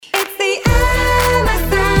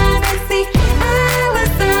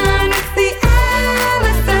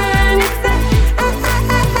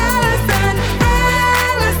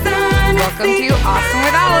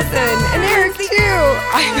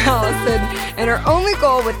And our only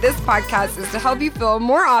goal with this podcast is to help you feel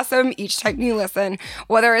more awesome each time you listen,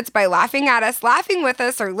 whether it's by laughing at us, laughing with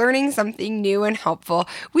us, or learning something new and helpful.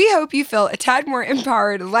 We hope you feel a tad more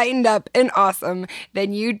empowered, lightened up, and awesome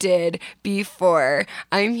than you did before.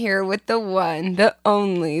 I'm here with the one, the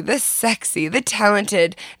only, the sexy, the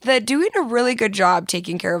talented, the doing a really good job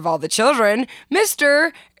taking care of all the children,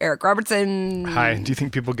 Mr. Eric Robertson. Hi. Do you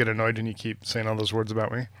think people get annoyed when you keep saying all those words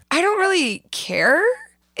about me? I don't really care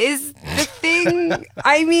is the thing.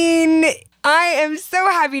 I mean, I am so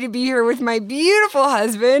happy to be here with my beautiful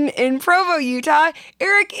husband in Provo, Utah.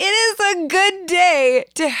 Eric, it is a good day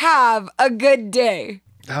to have a good day.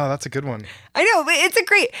 Oh, that's a good one. I know, but it's a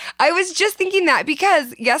great. I was just thinking that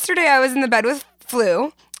because yesterday I was in the bed with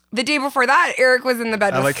flu. The day before that, Eric was in the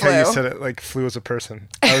bed with flu. I like how you said it like flu is a person.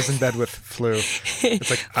 I was in bed with flu. It's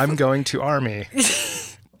like, I'm going to army.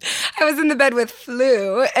 I was in the bed with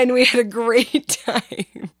flu, and we had a great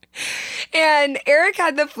time. And Eric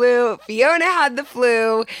had the flu, Fiona had the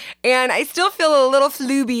flu, and I still feel a little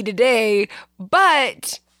fluby today,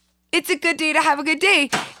 but it's a good day to have a good day.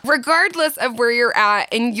 Regardless of where you're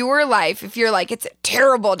at in your life, if you're like, it's a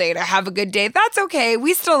terrible day to have a good day, that's okay.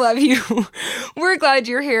 We still love you. We're glad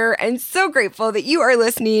you're here and so grateful that you are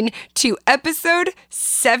listening to episode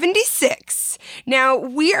 76. Now,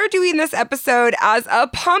 we are doing this episode as a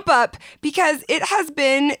pump up because it has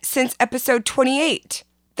been since episode 28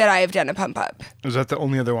 that I have done a pump up. Was that the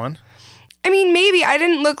only other one? I mean, maybe I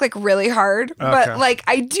didn't look like really hard, but like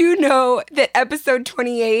I do know that episode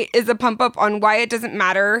 28 is a pump up on why it doesn't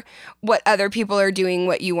matter what other people are doing,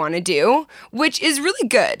 what you want to do, which is really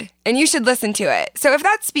good. And you should listen to it. So if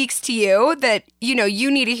that speaks to you that, you know, you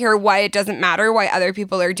need to hear why it doesn't matter, why other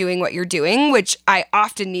people are doing what you're doing, which I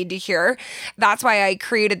often need to hear. That's why I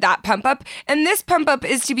created that pump up. And this pump up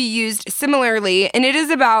is to be used similarly. And it is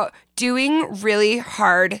about doing really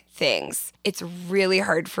hard things. It's really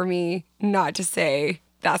hard for me not to say,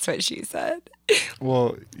 that's what she said.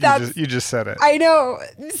 Well, you just said it. I know.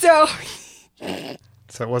 So it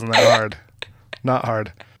wasn't that hard. Not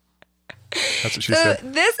hard. That's what she said.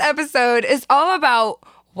 This episode is all about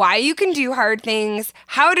why you can do hard things,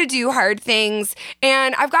 how to do hard things,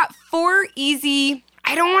 and I've got 4 easy,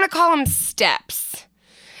 I don't want to call them steps,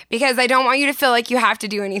 because I don't want you to feel like you have to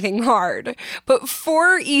do anything hard. But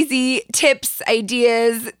 4 easy tips,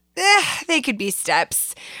 ideas, they could be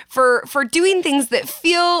steps for doing things that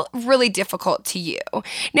feel really difficult to you.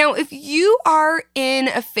 Now, if you are in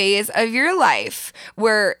a phase of your life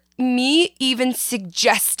where me even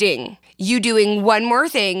suggesting you doing one more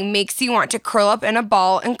thing makes you want to curl up in a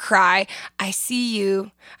ball and cry, I see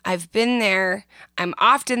you. I've been there. I'm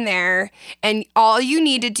often there. And all you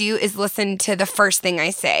need to do is listen to the first thing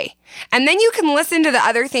I say. And then you can listen to the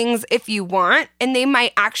other things if you want, and they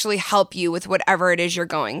might actually help you with whatever it is you're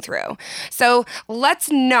going through. So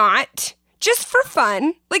let's not, just for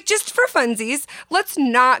fun, like just for funsies, let's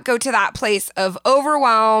not go to that place of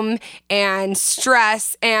overwhelm and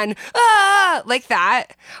stress and like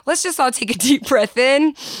that. Let's just all take a deep breath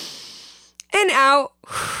in and out.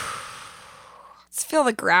 Let's feel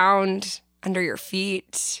the ground under your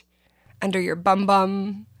feet, under your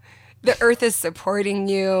bum. The earth is supporting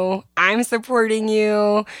you. I'm supporting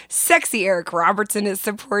you. Sexy Eric Robertson is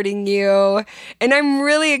supporting you. And I'm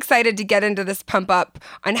really excited to get into this pump up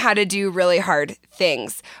on how to do really hard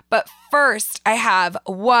things. But first, I have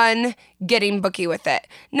one getting booky with it.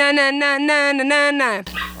 Na.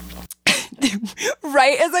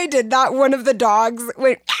 Right as I did that, one of the dogs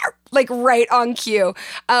went like right on cue.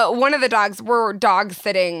 One of the dogs, we're dog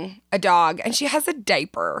sitting a dog, and she has a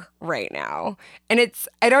diaper right now. And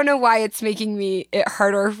I don't know why it's making it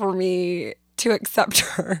harder for me to accept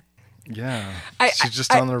her. Yeah. She's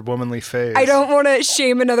just on her womanly phase. I don't want to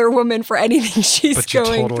shame another woman for anything she's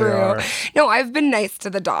going totally through. Are. No, I've been nice to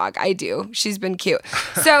the dog. I do. She's been cute.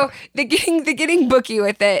 So the getting booky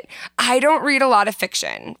with it, I don't read a lot of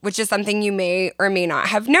fiction, which is something you may or may not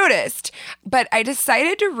have noticed. But I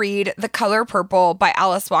decided to read The Color Purple by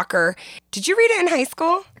Alice Walker. Did you read it in high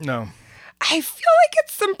school? No. I feel like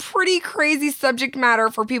it's some pretty crazy subject matter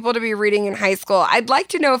for people to be reading in high school. I'd like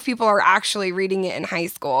to know if people are actually reading it in high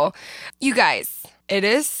school. You guys, it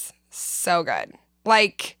is so good.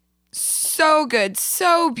 Like, so good,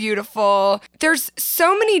 so beautiful. There's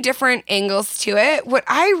so many different angles to it. What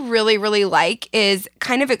I really, really like is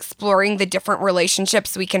kind of exploring the different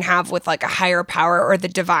relationships we can have with like a higher power or the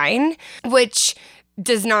divine, which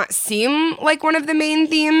does not seem like one of the main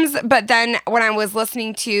themes, but then when I was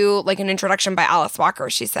listening to like an introduction by Alice Walker,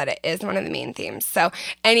 she said it is one of the main themes. So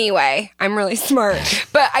anyway, I'm really smart.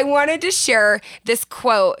 But I wanted to share this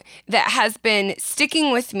quote that has been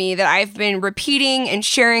sticking with me, that I've been repeating and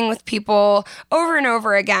sharing with people over and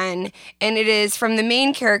over again. And it is from the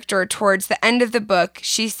main character towards the end of the book.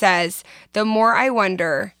 She says, "The more I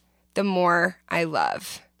wonder, the more I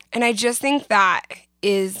love." And I just think that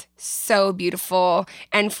is so beautiful.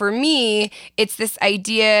 And for me, it's this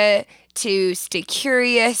idea to stay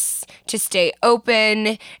curious, to stay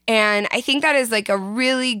open. And I think that is like a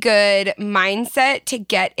really good mindset to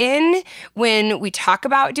get in when we talk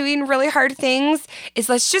about doing really hard things, is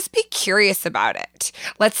let's just be curious about it.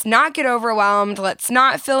 Let's not get overwhelmed. Let's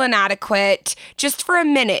not feel inadequate. Just for a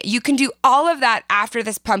minute. You can do all of that after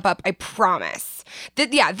this pump up, I promise.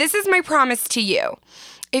 This is my promise to you.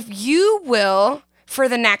 If you will, for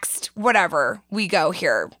the next whatever we go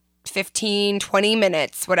here, 15, 20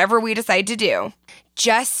 minutes, whatever we decide to do,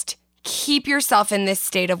 just keep yourself in this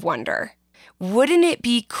state of wonder. Wouldn't it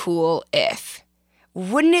be cool if?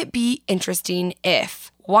 Wouldn't it be interesting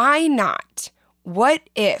if? Why not? What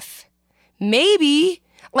if? Maybe,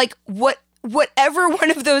 like whatever one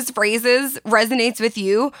of those phrases resonates with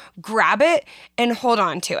you, grab it and hold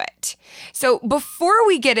on to it. So before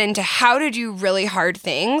we get into how to do really hard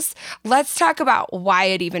things, let's talk about why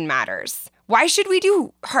it even matters. Why should we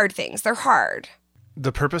do hard things? They're hard.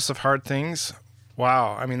 The purpose of hard things?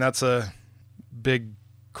 Wow. I mean, that's a big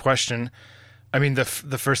question. I mean, the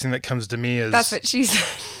first thing that comes to me is... That's what she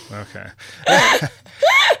said. Okay.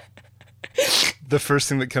 The first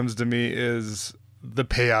thing that comes to me is the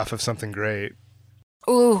payoff of something great.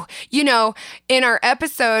 Ooh, in our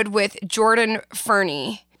episode with Jordan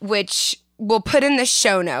Fernie, which we'll put in the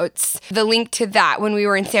show notes, the link to that when we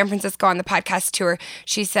were in San Francisco on the podcast tour,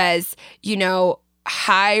 she says,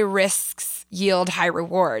 high risks yield high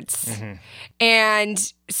rewards. Mm-hmm.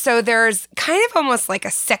 And so there's kind of almost like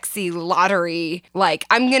a sexy lottery, like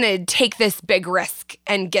I'm going to take this big risk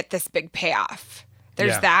and get this big payoff.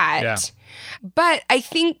 There's that. Yeah. But I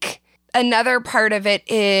think another part of it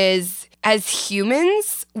is, as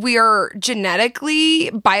humans, we are genetically,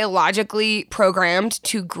 biologically programmed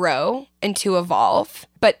to grow and to evolve,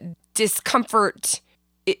 but discomfort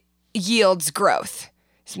yields growth,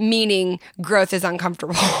 meaning growth is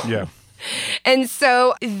uncomfortable. Yeah. And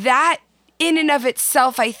so that in and of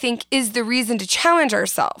itself, I think, is the reason to challenge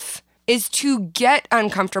ourselves, is to get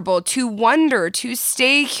uncomfortable, to wonder, to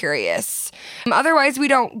stay curious. Otherwise, we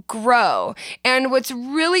don't grow. And what's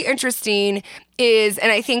really interesting is,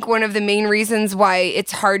 and I think one of the main reasons why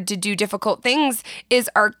it's hard to do difficult things, is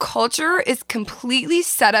our culture is completely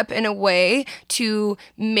set up in a way to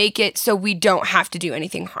make it so we don't have to do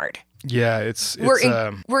anything hard. Yeah,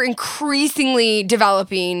 we're increasingly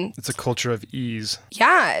developing. It's a culture of ease.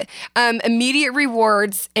 Yeah, immediate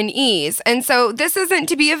rewards and ease. And so this isn't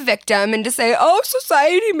to be a victim and to say, oh,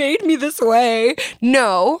 society made me this way.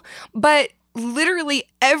 No, but literally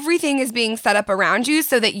everything is being set up around you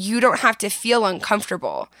so that you don't have to feel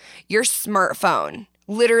uncomfortable. Your smartphone,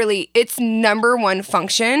 literally, its number one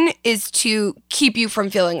function is to keep you from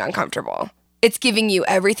feeling uncomfortable. It's giving you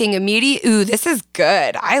everything immediate. Ooh, this is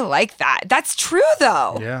good. I like that. That's true,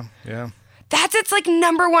 though. Yeah. That's its like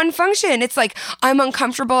number one function. It's like, I'm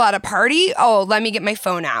uncomfortable at a party. Oh, let me get my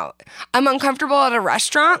phone out. I'm uncomfortable at a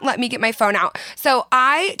restaurant. Let me get my phone out. So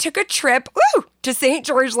I took a trip to St.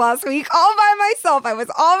 George last week all by myself. I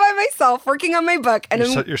was all by myself working on my book. And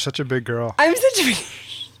you're such a big girl. I'm such a big...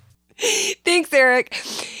 Thanks, Eric.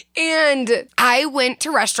 And I went to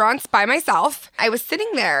restaurants by myself. I was sitting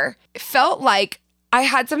there. It felt like I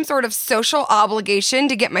had some sort of social obligation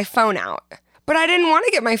to get my phone out. But I didn't want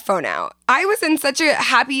to get my phone out. I was in such a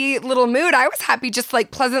happy little mood. I was happy just like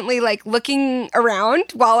pleasantly like looking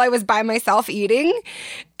around while I was by myself eating.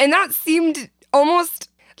 And that seemed almost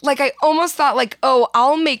like, I almost thought like, oh,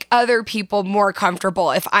 I'll make other people more comfortable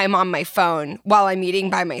if I'm on my phone while I'm eating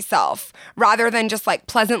by myself, rather than just like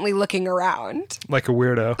pleasantly looking around. Like a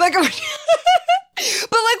weirdo. But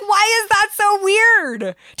like, why is that so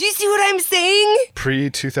weird? Do you see what I'm saying?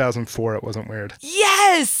 Pre-2004, it wasn't weird.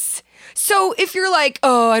 Yes. So if you're like,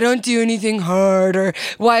 oh, I don't do anything hard, or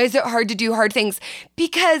why is it hard to do hard things?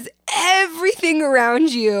 Because everything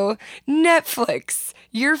around you, Netflix,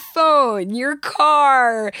 your phone, your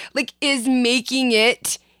car, like, is making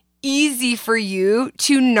it easy for you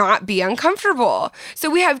to not be uncomfortable. So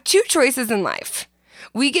we have two choices in life.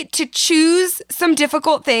 We get to choose some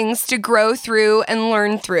difficult things to grow through and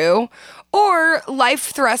learn through, or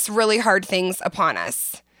life thrusts really hard things upon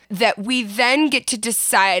us. that we then get to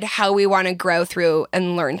decide how we want to grow through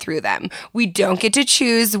and learn through them. We don't get to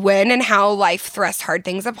choose when and how life thrusts hard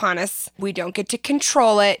things upon us. We don't get to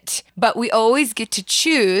control it, but we always get to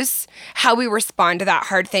choose how we respond to that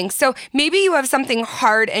hard thing. So maybe you have something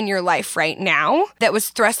hard in your life right now that was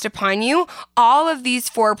thrust upon you. All of these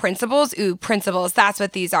 4 principles, principles, that's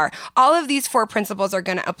what these are. All of these 4 principles are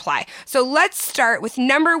going to apply. So let's start with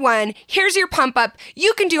number 1. Here's your pump up.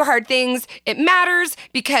 You can do hard things. It matters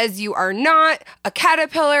because you are not a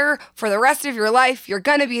caterpillar for the rest of your life. You're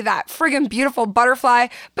going to be that friggin' beautiful butterfly,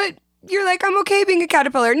 but you're like, I'm okay being a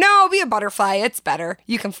caterpillar. No, be a butterfly. It's better.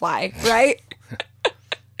 You can fly, right?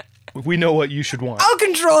 We know what you should want. I'll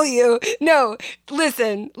control you. No,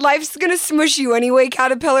 listen, life's gonna smush you anyway,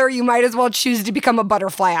 caterpillar. You might as well choose to become a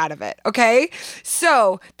butterfly out of it, okay?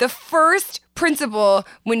 So, the first principle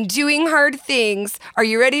when doing hard things, are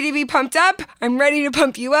you ready to be pumped up? I'm ready to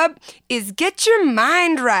pump you up, is get your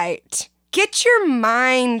mind right. Get your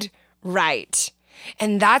mind right.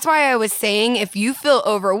 And that's why I was saying, if you feel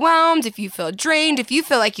overwhelmed, if you feel drained, if you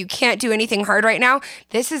feel like you can't do anything hard right now,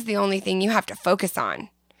 this is the only thing you have to focus on.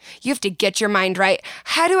 You have to get your mind right.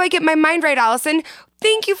 How do I get my mind right, Allison?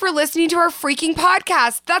 Thank you for listening to our freaking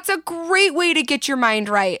podcast. That's a great way to get your mind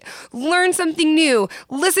right. Learn something new.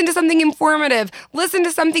 Listen to something informative. Listen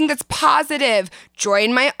to something that's positive.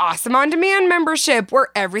 Join my Awesome On Demand membership, where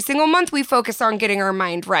every single month we focus on getting our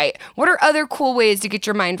mind right. What are other cool ways to get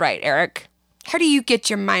your mind right, Eric? How do you get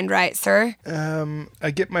your mind right, sir?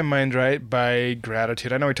 I get my mind right by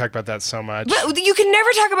gratitude. I know we talk about that so much. But you can never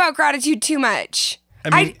talk about gratitude too much.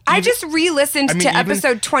 I just re-listened to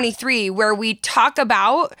episode 23 where we talk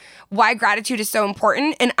about why gratitude is so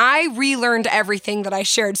important, and I relearned everything that I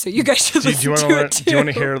shared, so you guys should listen to it too. Do you want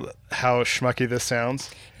to hear how schmucky this sounds?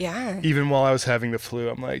 Yeah. Even while I was having the flu,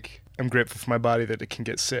 I'm like, I'm grateful for my body that it can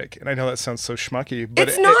get sick. And I know that sounds so schmucky, but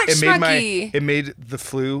it's not schmucky. It made the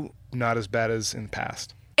flu not as bad as in the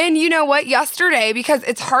past. And you know what? Yesterday, because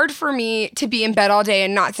it's hard for me to be in bed all day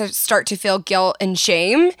and not to start to feel guilt and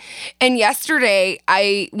shame. And yesterday,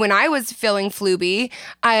 when I was feeling flooby,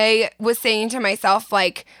 I was saying to myself,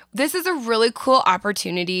 like, this is a really cool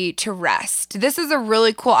opportunity to rest. This is a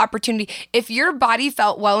really cool opportunity. If your body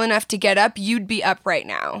felt well enough to get up, you'd be up right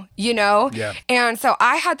now, you know? Yeah. And so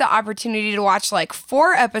I had the opportunity to watch like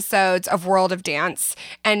 4 episodes of World of Dance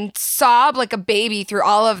and sob like a baby through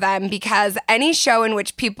all of them, because any show in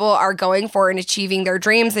which people are going for and achieving their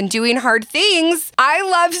dreams and doing hard things, I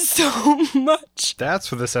love so much.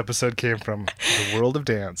 That's where this episode came from, the World of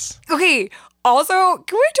Dance. Okay. Also,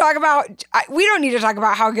 can we talk about, we don't need to talk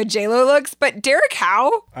about how good J-Lo looks, but Derek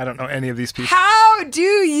Howe? I don't know any of these people. How do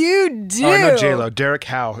you do? Oh, I know J-Lo. Derek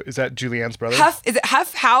Howe. Is that Julianne's brother? Is it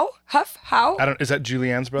Huff Howe? Huff Howe? Is that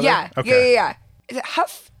Julianne's brother? Yeah. Okay. Yeah. Is it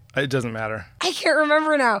Huff? It doesn't matter. I can't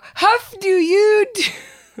remember now. Huff do you do?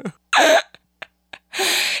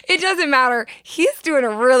 It doesn't matter. He's doing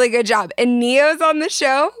a really good job. And Neo's on the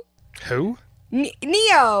show. Who?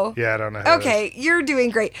 Neo. Yeah, I don't know. Okay, you're doing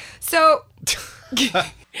great. So,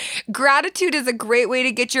 gratitude is a great way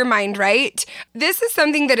to get your mind right. This is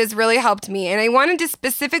something that has really helped me, and I wanted to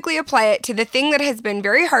specifically apply it to the thing that has been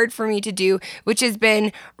very hard for me to do, which has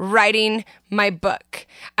been writing my book.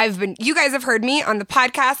 You guys have heard me on the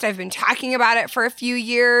podcast. I've been talking about it for a few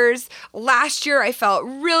years. Last year, I felt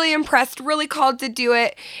really impressed, really called to do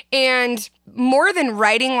it. And more than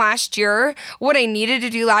writing last year, what I needed to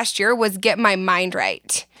do last year was get my mind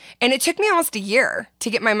right. And it took me almost a year to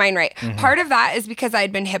get my mind right. Mm-hmm. Part of that is because I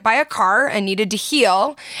had been hit by a car and needed to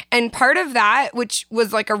heal. And part of that, which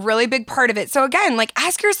was like a really big part of it. So again, like,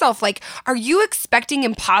 ask yourself, like, are you expecting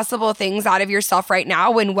impossible things out of yourself right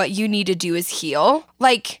now when what you need to do is heal?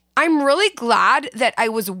 Like, I'm really glad that I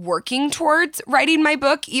was working towards writing my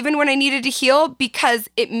book, even when I needed to heal, because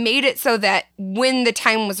it made it so that when the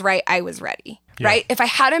time was right, I was ready. Yeah. Right? If I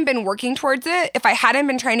hadn't been working towards it, if I hadn't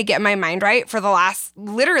been trying to get my mind right for the last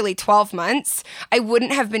literally 12 months, I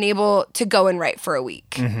wouldn't have been able to go and write for a week.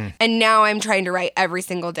 Mm-hmm. And now I'm trying to write every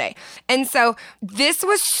single day. And so this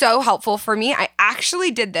was so helpful for me. I actually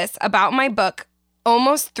did this about my book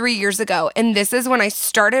almost 3 years ago. And this is when I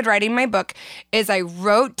started writing my book, is I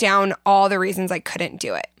wrote down all the reasons I couldn't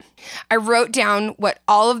do it. I wrote down what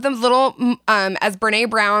all of the little, as Brene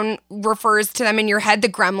Brown refers to them in your head, the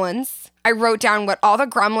gremlins. I wrote down what all the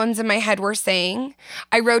gremlins in my head were saying.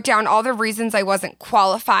 I wrote down all the reasons I wasn't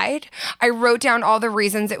qualified. I wrote down all the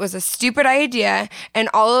reasons it was a stupid idea and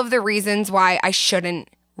all of the reasons why I shouldn't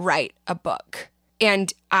write a book.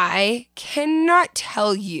 And I cannot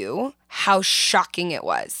tell you how shocking it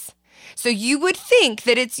was. So you would think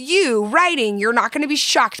that it's you writing. You're not going to be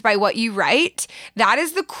shocked by what you write. That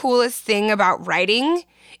is the coolest thing about writing,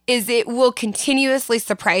 is it will continuously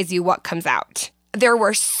surprise you what comes out. There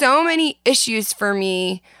were so many issues for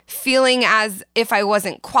me, feeling as if I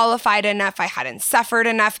wasn't qualified enough, I hadn't suffered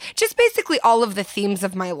enough, just basically all of the themes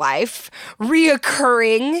of my life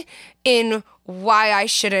reoccurring in why I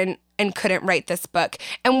shouldn't and couldn't write this book.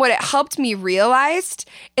 And what it helped me realize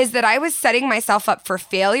is that I was setting myself up for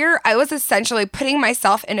failure. I was essentially putting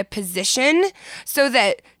myself in a position so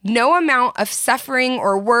that no amount of suffering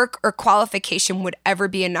or work or qualification would ever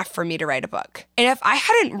be enough for me to write a book. And if I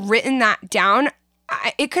hadn't written that down,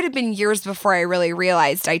 it could have been years before I really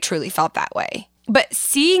realized I truly felt that way. But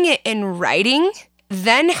seeing it in writing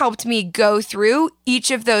then helped me go through each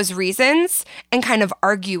of those reasons and kind of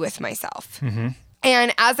argue with myself. Mm-hmm.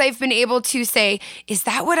 And as I've been able to say, is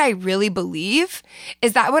that what I really believe?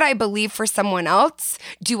 Is that what I believe for someone else?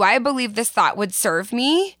 Do I believe this thought would serve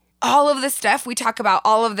me? All of the stuff we talk about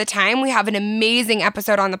all of the time. We have an amazing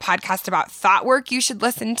episode on the podcast about thought work you should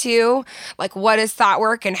listen to. Like, what is thought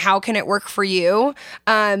work and how can it work for you?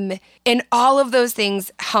 And all of those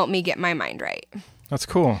things help me get my mind right. That's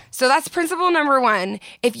cool. So that's principle number 1.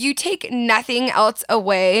 If you take nothing else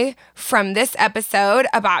away from this episode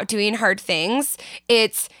about doing hard things,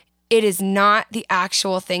 it is not the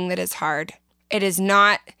actual thing that is hard. It is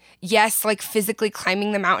not, yes, like physically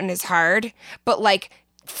climbing the mountain is hard, but like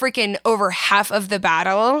freaking over half of the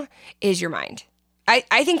battle is your mind.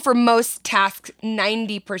 I think for most tasks,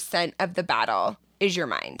 90% of the battle is your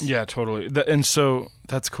mind. Yeah, totally. And so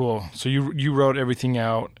that's cool. So you wrote everything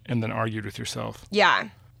out and then argued with yourself. Yeah.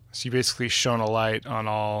 So you basically shone a light on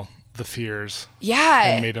all the fears. Yeah.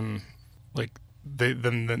 And made them like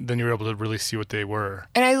then you were able to really see what they were.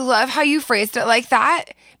 And I love how you phrased it like that,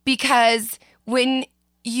 because when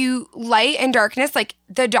you light and darkness, like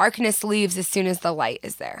the darkness leaves as soon as the light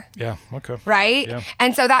is there. Yeah. Okay. Right? Yeah.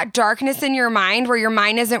 And so that darkness in your mind where your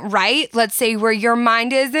mind isn't right, let's say where your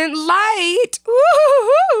mind isn't light,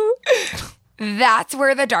 that's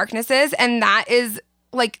where the darkness is. And that is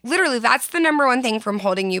like, literally, that's the number one thing from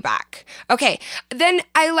holding you back. Okay. Then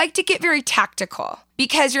I like to get very tactical,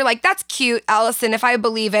 because you're like, that's cute, Allison. If I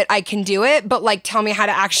believe it, I can do it. But like, tell me how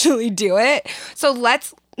to actually do it. So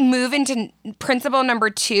let's move into principle number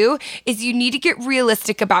 2 is you need to get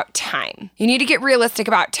realistic about time. You need to get realistic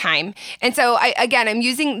about time. And so I'm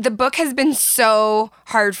using, the book has been so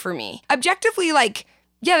hard for me. Objectively, like,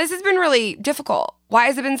 yeah, this has been really difficult. Why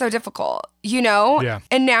has it been so difficult? You know? Yeah.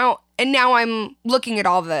 And now I'm looking at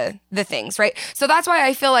all the things, right? So that's why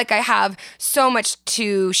I feel like I have so much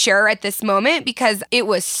to share at this moment, because it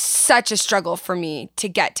was such a struggle for me to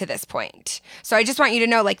get to this point. So I just want you to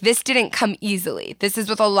know, like, this didn't come easily. This is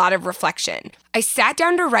with a lot of reflection. I sat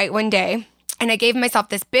down to write one day, and I gave myself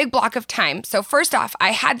this big block of time. So first off,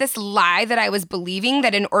 I had this lie that I was believing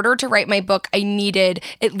that in order to write my book, I needed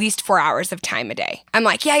at least 4 hours of time a day. I'm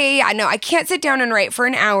like, yeah, no, I can't sit down and write for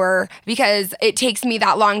an hour because it takes me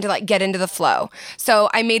that long to like get into the flow.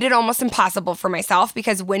 So I made it almost impossible for myself,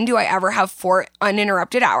 because when do I ever have 4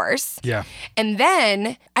 uninterrupted hours? Yeah. And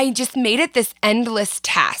then I just made it this endless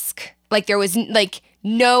task. Like there was like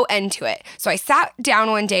no end to it. So I sat down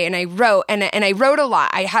one day and I wrote, and I wrote a lot.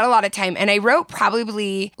 I had a lot of time, and I wrote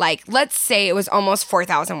probably like, let's say it was almost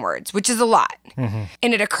 4,000 words, which is a lot. Mm-hmm.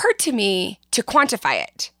 And it occurred to me to quantify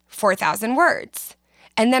it, 4,000 words.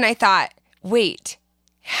 And then I thought, wait,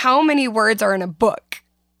 how many words are in a book?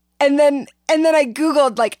 And then I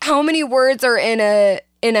Googled like how many words are in a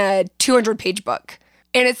 200-page book.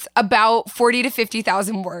 And it's about 40 to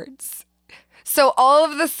 50,000 words. So all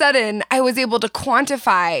of a sudden, I was able to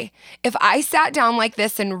quantify, if I sat down like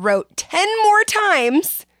this and wrote 10 more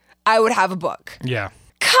times, I would have a book. Yeah.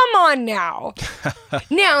 Come on now.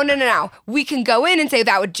 No. We can go in and say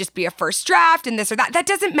that would just be a first draft and this or that. That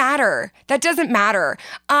doesn't matter.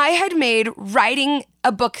 I had made writing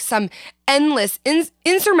a book some endless,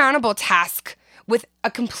 insurmountable task with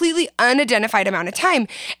a completely unidentified amount of time.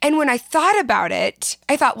 And when I thought about it,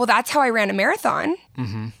 I thought, well, that's how I ran a marathon.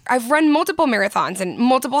 Mm-hmm. I've run multiple marathons and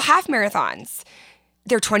multiple half marathons.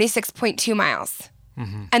 They're 26.2 miles.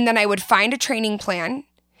 Mm-hmm. And then I would find a training plan,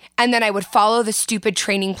 and then I would follow the stupid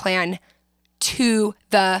training plan to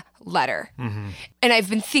the letter. Mm-hmm. And I've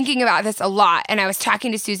been thinking about this a lot. And I was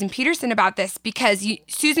talking to Susan Peterson about this, because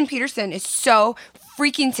Susan Peterson is so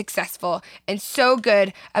freaking successful and so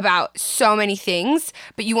good about so many things.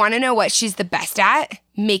 But you want to know what she's the best at?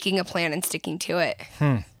 Making a plan and sticking to it.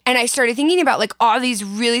 And I started thinking about like all these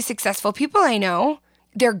really successful people I know.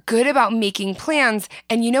 They're good about making plans.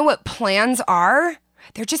 And you know what plans are?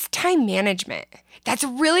 They're just time management. That's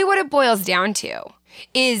really what it boils down to.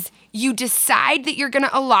 is you decide that you're going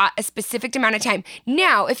to allot a specific amount of time.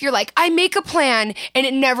 Now, if you're like, I make a plan and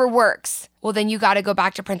it never works, well, then you got to go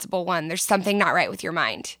back to principle 1. There's something not right with your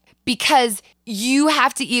mind. Because you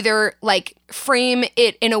have to either like frame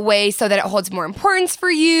it in a way so that it holds more importance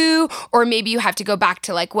for you, or maybe you have to go back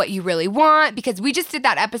to like what you really want, because we just did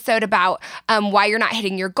that episode about why you're not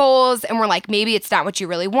hitting your goals, and we're like, maybe it's not what you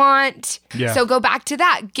really want. Yeah. So go back to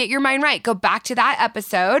that. Get your mind right. Go back to that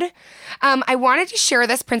episode. I wanted to share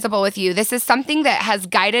this principle with you. This is something that has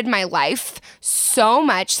guided my life so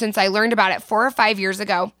much since I learned about it 4 or 5 years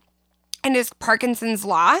ago. And it's Parkinson's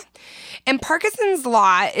Law. And Parkinson's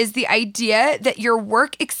Law is the idea that your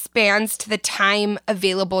work expands to the time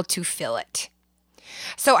available to fill it.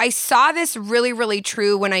 So I saw this really, really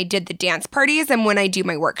true when I did the dance parties and when I do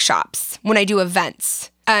my workshops, when I do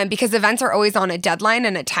events, because events are always on a deadline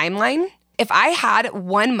and a timeline. If I had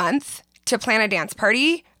 1 month to plan a dance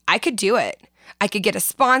party, I could do it. I could get a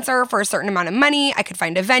sponsor for a certain amount of money. I could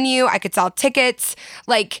find a venue. I could sell tickets.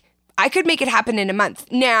 Like, I could make it happen in a month.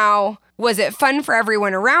 Now, was it fun for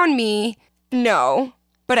everyone around me? No,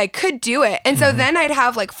 but I could do it. And so then I'd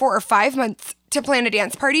have like 4 or 5 months to plan a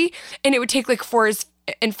dance party, and it would take like 4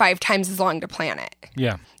 and 5 times as long to plan it.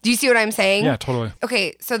 Yeah. Do you see what I'm saying? Yeah, totally.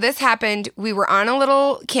 Okay, so this happened. We were on a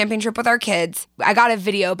little camping trip with our kids. I got a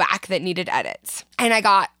video back that needed edits. And I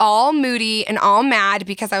got all moody and all mad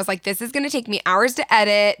because I was like, this is going to take me hours to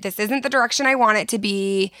edit. This isn't the direction I want it to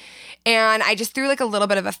be. And I just threw like a little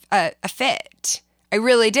bit of a fit. I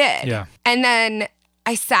really did. Yeah. And then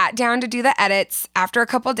I sat down to do the edits after a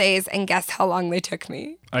couple days, and guess how long they took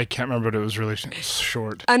me? I can't remember, but it was really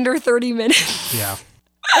short. Under 30 minutes. Yeah.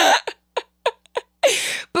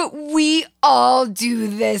 But we all do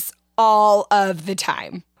this all of the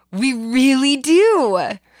time. We really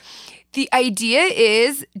do. The idea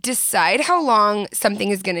is decide how long something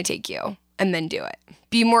is going to take you and then do it.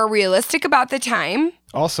 Be more realistic about the time.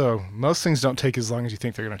 Also, most things don't take as long as you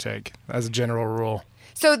think they're going to take, as a general rule.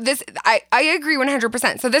 So this, I agree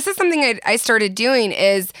 100%. So this is something I started doing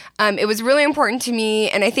is, it was really important to me.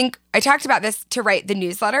 And I think I talked about this to write the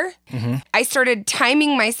newsletter. Mm-hmm. I started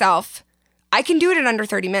timing myself. I can do it in under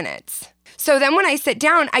 30 minutes. So then when I sit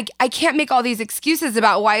down, I can't make all these excuses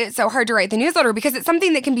about why it's so hard to write the newsletter, because it's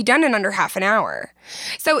something that can be done in under half an hour.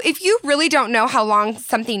 So if you really don't know how long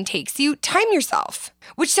something takes you, time yourself,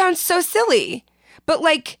 which sounds so silly, but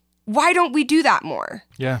like, why don't we do that more?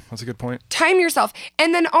 Yeah, that's a good point. Time yourself.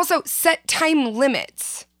 And then also set time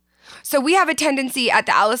limits. So we have a tendency at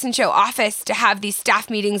the Allison Show office to have these staff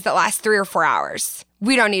meetings that last 3 or 4 hours.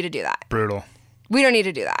 We don't need to do that. Brutal. We don't need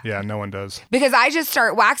to do that. Yeah, no one does. Because I just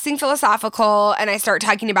start waxing philosophical and I start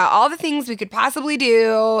talking about all the things we could possibly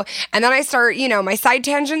do. And then I start, my side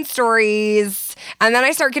tangent stories. And then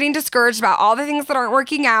I start getting discouraged about all the things that aren't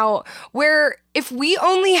working out. Where if we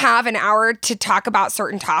only have an hour to talk about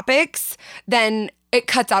certain topics, then it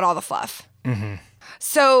cuts out all the fluff. Mm-hmm.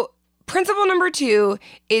 So principle number 2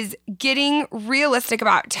 is getting realistic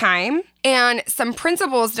about time. And some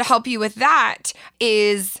principles to help you with that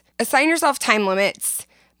is assign yourself time limits,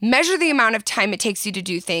 measure the amount of time it takes you to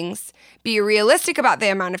do things, be realistic about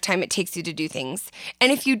the amount of time it takes you to do things.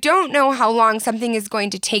 And if you don't know how long something is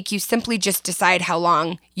going to take you, simply just decide how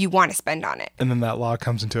long you want to spend on it. And then that law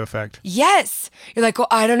comes into effect. Yes. You're like, well,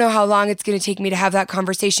 I don't know how long it's going to take me to have that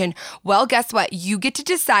conversation. Well, guess what? You get to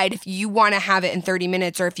decide if you want to have it in 30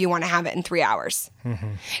 minutes or if you want to have it in 3 hours.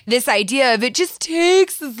 Mm-hmm. This idea of it just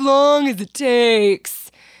takes as long as it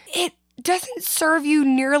takes, it doesn't serve you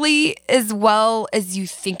nearly as well as you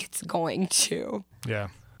think it's going to. Yeah.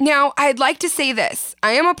 Now, I'd like to say this.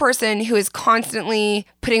 I am a person who is constantly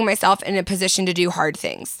putting myself in a position to do hard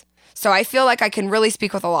things. So I feel like I can really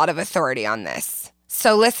speak with a lot of authority on this.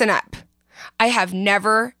 So listen up. I have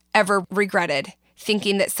never, ever regretted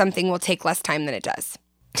thinking that something will take less time than it does.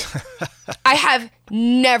 I have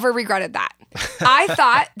never regretted that. I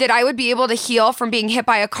thought that I would be able to heal from being hit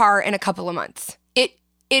by a car in a couple of months.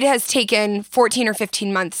 It has taken 14 or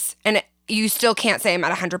 15 months, and you still can't say I'm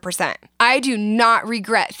at 100%. I do not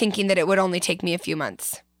regret thinking that it would only take me a few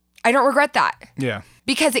months. I don't regret that. Yeah.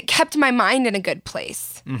 Because it kept my mind in a good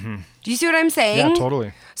place. Mm-hmm. Do you see what I'm saying? Yeah,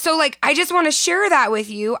 totally. So, I just want to share that with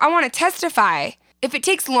you. I want to testify. If it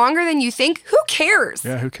takes longer than you think, who cares?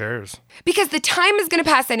 Yeah, who cares? Because the time is going to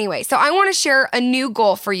pass anyway. So I want to share a new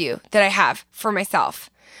goal for you that I have for myself.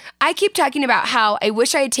 I keep talking about how I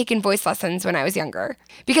wish I had taken voice lessons when I was younger.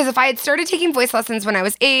 Because if I had started taking voice lessons when I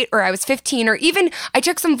was 8 or I was 15, or even I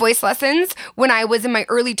took some voice lessons when I was in my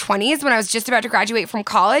early 20s, when I was just about to graduate from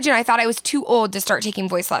college, and I thought I was too old to start taking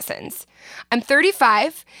voice lessons. I'm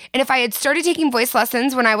 35, and if I had started taking voice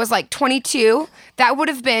lessons when I was like 22, that would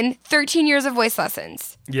have been 13 years of voice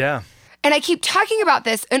lessons. Yeah. And I keep talking about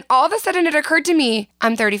this, and all of a sudden it occurred to me,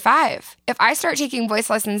 I'm 35. If I start taking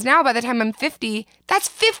voice lessons now, by the time I'm 50, that's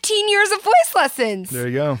 15 years of voice lessons. There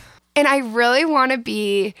you go. And I really want to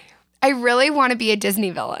be a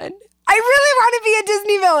Disney villain. I really want to be a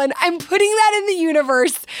Disney villain. I'm putting that in the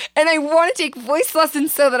universe, and I want to take voice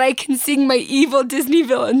lessons so that I can sing my evil Disney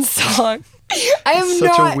villain song. I am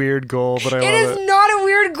such a weird goal, but I love it. It is not a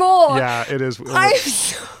weird goal. Yeah, it is.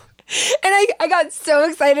 And I got so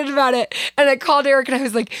excited about it. And I called Eric and I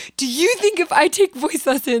was like, do you think if I take voice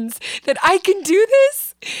lessons that I can do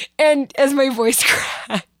this? And as my voice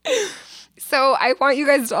cracked. So I want you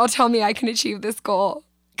guys to all tell me I can achieve this goal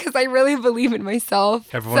because I really believe in myself.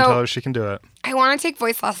 Everyone tell her she can do it. I want to take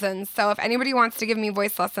voice lessons. So if anybody wants to give me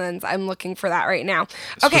voice lessons, I'm looking for that right now.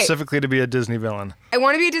 Okay. Specifically to be a Disney villain. I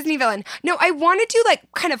want to be a Disney villain. No, I want to do like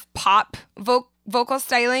kind of pop vocal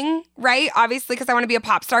styling, right? Obviously, because I want to be a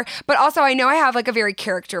pop star. But also, I know I have like a very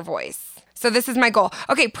character voice. So this is my goal.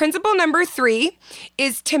 Okay, principle number 3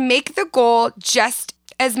 is to make the goal just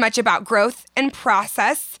as much about growth and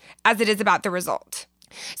process as it is about the result.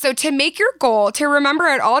 So to make your goal, to remember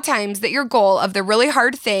at all times that your goal of the really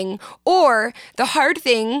hard thing or the hard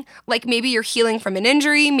thing, like maybe you're healing from an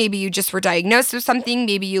injury, maybe you just were diagnosed with something,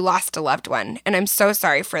 maybe you lost a loved one, and I'm so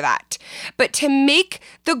sorry for that. But to make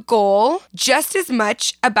the goal just as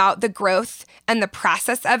much about the growth and the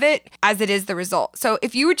process of it as it is the result. So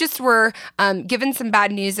if you just were given some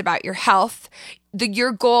bad news about your health,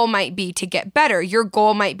 your goal might be to get better. Your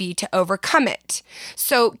goal might be to overcome it.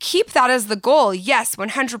 So keep that as the goal. Yes,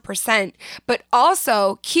 100%. But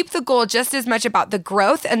also keep the goal just as much about the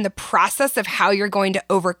growth and the process of how you're going to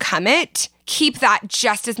overcome it. Keep that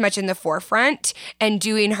just as much in the forefront, and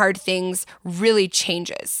doing hard things really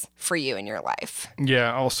changes for you in your life.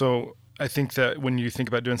 Yeah. Also, I think that when you think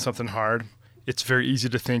about doing something hard, it's very easy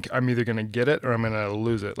to think I'm either going to get it or I'm going to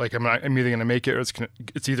lose it. Like I'm either going to make it or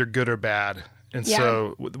it's either good or bad. And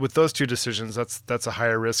so with those two decisions, that's a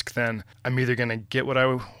higher risk than I'm either going to get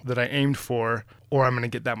that I aimed for or I'm going to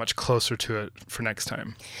get that much closer to it for next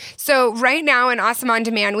time. So right now in Awesome On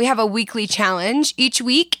Demand, we have a weekly challenge each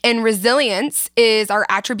week, and resilience is our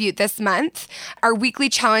attribute this month. Our weekly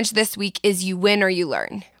challenge this week is you win or you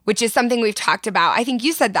learn, which is something we've talked about. I think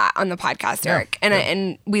you said that on the podcast, Eric,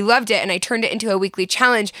 and we loved it, and I turned it into a weekly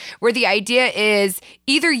challenge where the idea is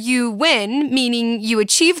either you win, meaning you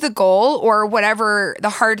achieve the goal or whatever the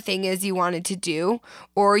hard thing is you wanted to do,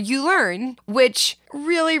 or you learn, which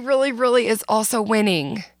really, really, really is also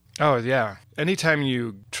winning. Oh, yeah. Anytime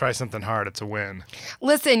you try something hard, it's a win.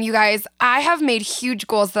 Listen, you guys, I have made huge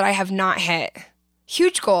goals that I have not hit.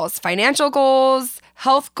 Huge goals, financial goals,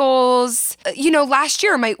 health goals. Last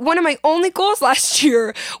year, one of my only goals last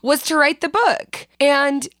year was to write the book.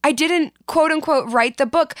 And I didn't quote unquote write the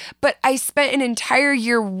book, but I spent an entire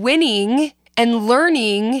year winning and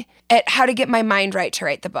learning at how to get my mind right to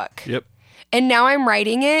write the book. Yep. And now I'm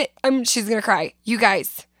writing it. She's going to cry. You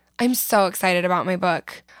guys, I'm so excited about my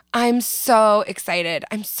book. I'm so excited.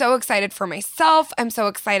 I'm so excited for myself. I'm so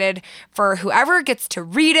excited for whoever gets to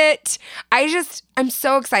read it. I'm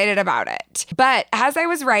so excited about it. But as I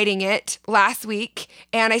was writing it last week,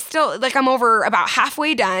 and I still, I'm over about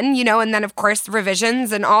halfway done, and then of course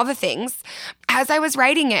revisions and all the things. As I was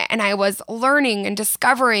writing it and I was learning and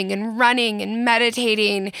discovering and running and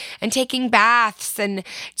meditating and taking baths and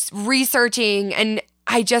researching, and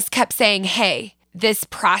I just kept saying, hey, this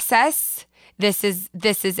process, this is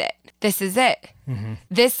it. This is it. Mm-hmm.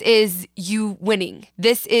 This is you winning.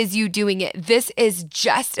 This is you doing it. This is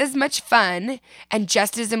just as much fun and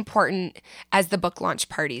just as important as the book launch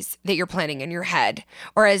parties that you're planning in your head,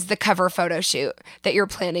 or as the cover photo shoot that you're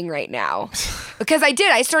planning right now. Because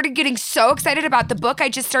I started getting so excited about the book. I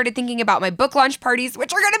just started thinking about my book launch parties,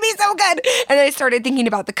 which are going to be so good. And then I started thinking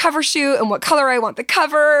about the cover shoot and what color I want the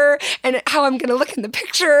cover and how I'm going to look in the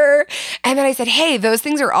picture. And then I said, hey, those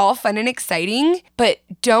things are all fun and exciting, but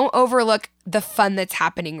don't overlook the fun that's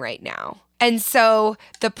happening right now. And so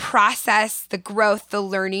the process, the growth, the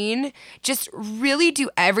learning, just really do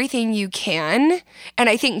everything you can. And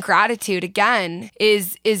I think gratitude, again,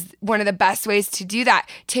 is one of the best ways to do that,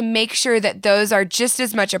 to make sure that those are just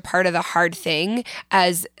as much a part of the hard thing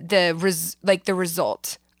as the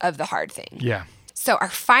result of the hard thing. Yeah. So our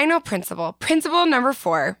final principle number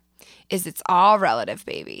 4, is it's all relative,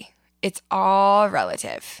 baby. It's all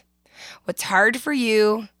relative. What's hard for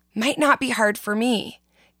you might not be hard for me.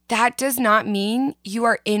 That does not mean you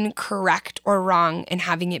are incorrect or wrong in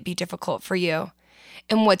having it be difficult for you.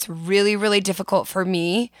 And what's really, really difficult for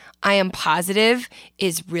me, I am positive,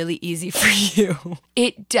 is really easy for you.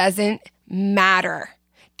 It doesn't matter.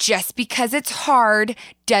 Just because it's hard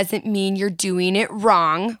doesn't mean you're doing it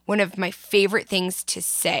wrong. One of my favorite things to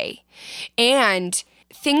say. And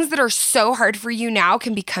things that are so hard for you now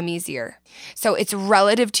can become easier. So it's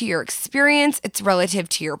relative to your experience. It's relative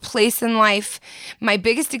to your place in life. My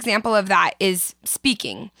biggest example of that is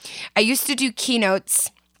speaking. I used to do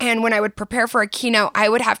keynotes, and when I would prepare for a keynote, I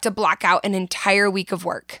would have to block out an entire week of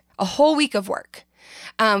work, a whole week of work.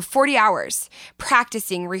 40 hours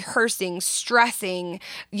practicing, rehearsing, stressing,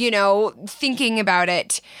 thinking about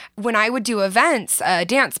it. When I would do events, a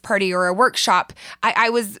dance party or a workshop,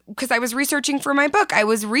 because I was researching for my book, I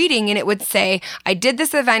was reading and it would say, I did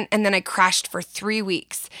this event and then I crashed for 3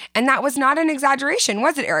 weeks. And that was not an exaggeration,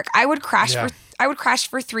 was it, Eric? I would crash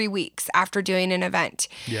for 3 weeks after doing an event.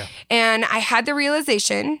 Yeah. And I had the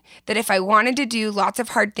realization that if I wanted to do lots of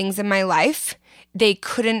hard things in my life, they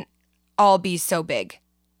couldn't all be so big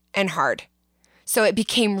and hard. So it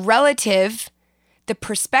became relative. The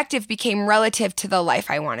perspective became relative to the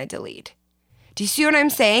life I wanted to lead. Do you see what I'm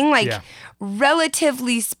saying?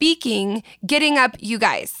 Relatively speaking, getting up, you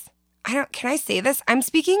guys, can I say this? I'm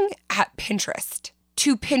speaking at Pinterest,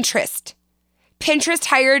 to Pinterest. Pinterest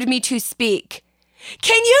hired me to speak.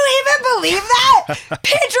 Can you even believe that?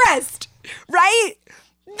 Pinterest, right?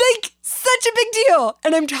 Such a big deal.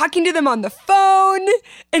 And I'm talking to them on the phone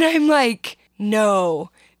and I'm like,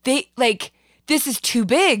 no, this is too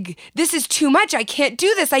big. This is too much. I can't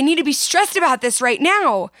do this. I need to be stressed about this right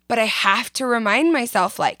now. But I have to remind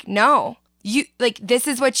myself, no, this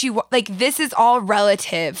is what you want. This is all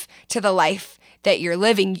relative to the life that you're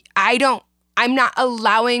living. I'm not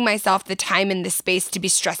allowing myself the time and the space to be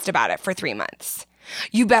stressed about it for 3 months.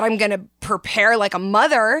 You bet I'm going to prepare like a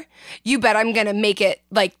mother. You bet I'm going to make it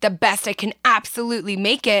the best I can absolutely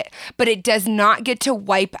make it, but it does not get to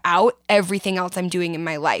wipe out everything else I'm doing in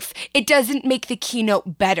my life. It doesn't make the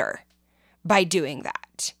keynote better by doing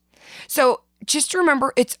that. So just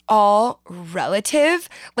remember, it's all relative.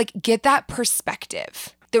 Get that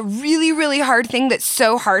perspective. The really, really hard thing that's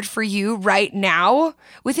so hard for you right now,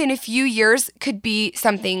 within a few years, could be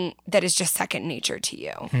something that is just second nature to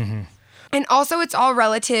you. Mm-hmm. And also, it's all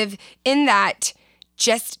relative in that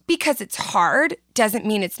just because it's hard doesn't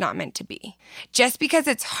mean it's not meant to be. Just because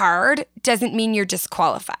it's hard doesn't mean you're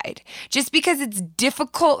disqualified. Just because it's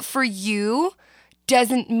difficult for you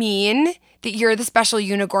doesn't mean that you're the special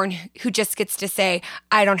unicorn who just gets to say,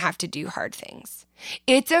 I don't have to do hard things.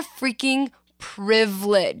 It's a freaking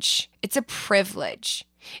privilege. It's a privilege.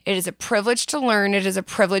 It is a privilege to learn. It is a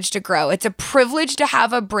privilege to grow. It's a privilege to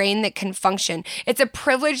have a brain that can function. It's a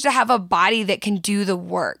privilege to have a body that can do the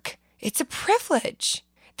work. It's a privilege.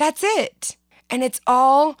 That's it. And it's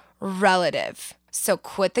all relative. So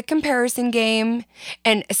quit the comparison game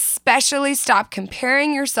and especially stop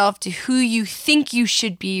comparing yourself to who you think you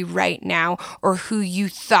should be right now or who you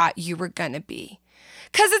thought you were going to be.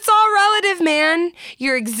 Because it's all relative, man.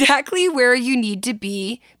 You're exactly where you need to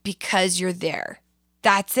be because you're there.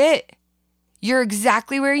 That's it. You're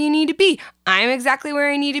exactly where you need to be. I'm exactly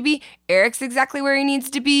where I need to be. Eric's exactly where he needs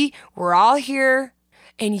to be. We're all here.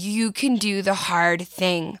 And you can do the hard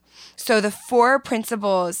thing. So the 4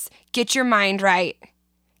 principles: get your mind right.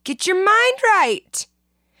 Get your mind right.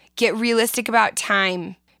 Get realistic about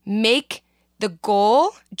time. Make the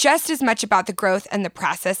goal just as much about the growth and the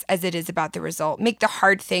process as it is about the result. Make the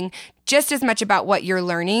hard thing just as much about what you're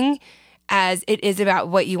learning as it is about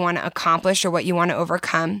what you want to accomplish or what you want to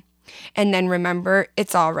overcome. And then remember,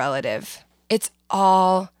 it's all relative. It's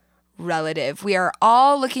all relative. We are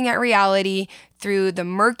all looking at reality through the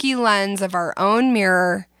murky lens of our own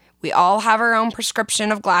mirror. We all have our own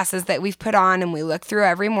prescription of glasses that we've put on and we look through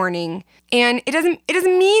every morning. And it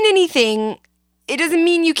doesn't mean anything. It doesn't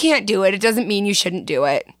mean you can't do it. It doesn't mean you shouldn't do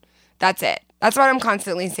it. That's it. That's what I'm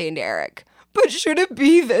constantly saying to Eric. But should it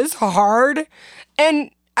be this hard?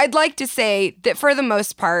 And I'd like to say that for the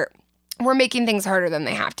most part, we're making things harder than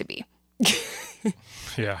they have to be.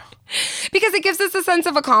 Yeah. Because it gives us a sense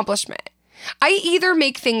of accomplishment. I either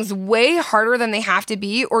make things way harder than they have to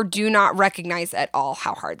be or do not recognize at all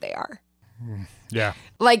how hard they are. Yeah.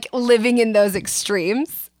 Living in those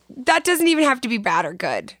extremes. That doesn't even have to be bad or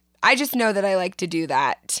good. I just know that I like to do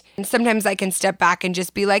that. And sometimes I can step back and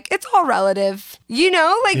just be like, it's all relative.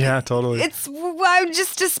 Yeah, totally. I'm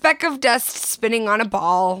just a speck of dust spinning on a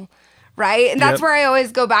ball, right? And that's where I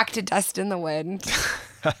always go back to dust in the wind.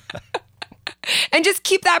 and just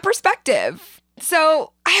keep that perspective.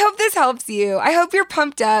 So I hope this helps you. I hope you're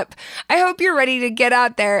pumped up. I hope you're ready to get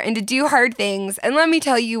out there and to do hard things. And let me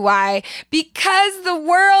tell you why. Because the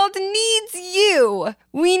world needs you.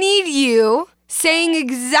 We need you saying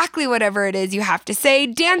exactly whatever it is you have to say,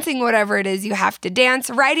 dancing whatever it is you have to dance,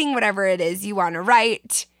 writing whatever it is you want to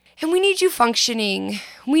write. And we need you functioning.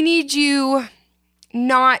 We need you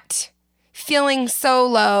not feeling so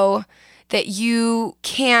low that you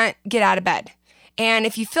can't get out of bed. And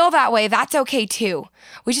if you feel that way, that's okay too.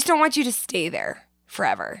 We just don't want you to stay there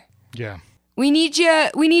forever. Yeah. We need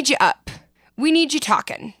you up. We need you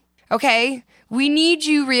talking, okay? We need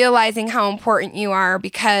you realizing how important you are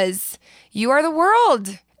because you are the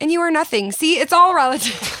world and you are nothing. See, it's all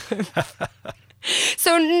relative.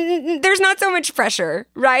 So there's not so much pressure,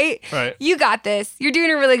 right? Right. You got this. You're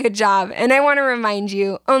doing a really good job. And I want to remind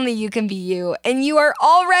you, only you can be you. And you are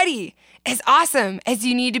already as awesome as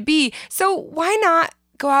you need to be. So why not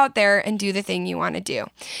go out there and do the thing you want to do?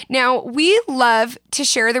 Now, we love to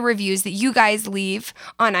share the reviews that you guys leave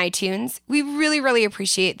on iTunes. We really, really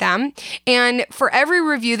appreciate them. And for every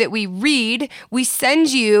review that we read, we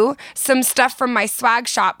send you some stuff from my swag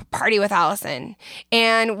shop, Party with Allison.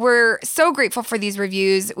 And we're so grateful for these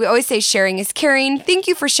reviews. We always say sharing is caring. Thank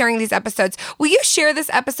you for sharing these episodes. Will you share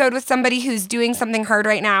this episode with somebody who's doing something hard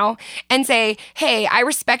right now and say, hey, I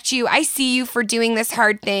respect you. I see you for doing this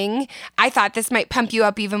hard thing. I thought this might pump you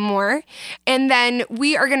up even more. And then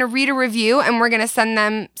we are going to read a review and we're going to send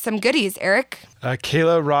them some goodies. Eric?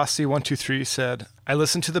 Kayla Rossi123 said, I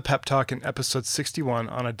listened to the pep talk in episode 61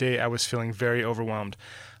 on a day I was feeling very overwhelmed.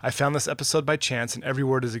 I found this episode by chance and every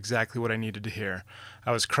word is exactly what I needed to hear.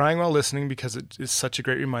 I was crying while listening because it is such a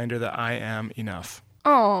great reminder that I am enough.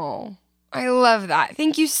 Oh, I love that.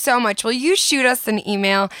 Thank you so much. Will you shoot us an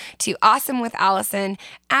email to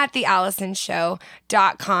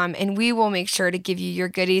awesomewithallison@theallisonshow.com and we will make sure to give you your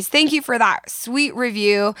goodies. Thank you for that sweet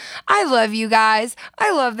review. I love you guys.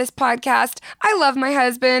 I love this podcast. I love my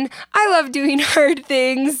husband. I love doing hard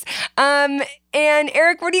things. And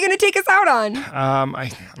Eric, what are you going to take us out on? I'm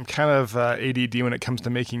kind of ADD when it comes to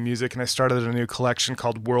making music, and I started a new collection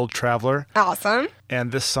called World Traveler. Awesome.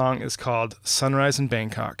 And this song is called Sunrise in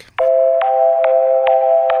Bangkok.